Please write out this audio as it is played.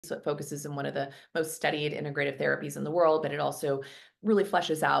So it focuses in one of the most studied integrative therapies in the world, but it also really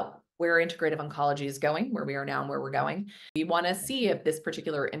fleshes out where integrative oncology is going, where we are now and where we're going. We want to see if this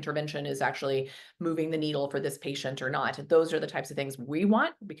particular intervention is actually moving the needle for this patient or not. Those are the types of things we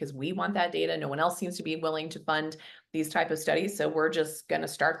want because we want that data. No one else seems to be willing to fund these type of studies. So we're just going to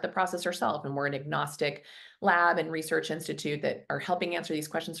start the process ourselves. And we're an agnostic lab and research institute that are helping answer these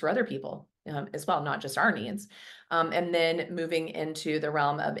questions for other people as well, not just our needs. And then moving into the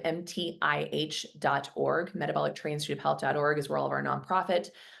realm of mtih.org, metabolictrainsinstituteofhealth.org is where all of our nonprofit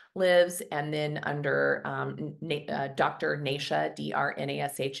lives. And then under Dr. Nasha, drnasha.com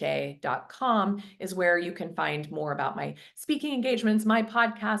is where you can find more about my speaking engagements, my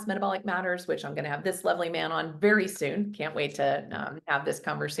podcast, Metabolic Matters, which I'm going to have this lovely man on very soon. Can't wait to have this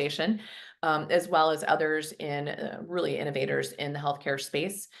conversation, as well as others in really innovators in the healthcare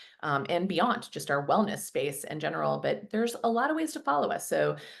space and beyond, just our wellness space in general. But there's a lot of ways to follow us.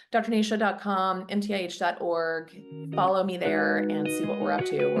 So drnasha.com, mtih.org, follow me there and see what we're up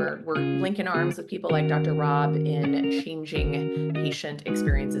to. We're linking arms with people like Dr. Rob in changing patient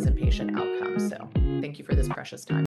experiences and patient outcomes. So thank you for this precious time.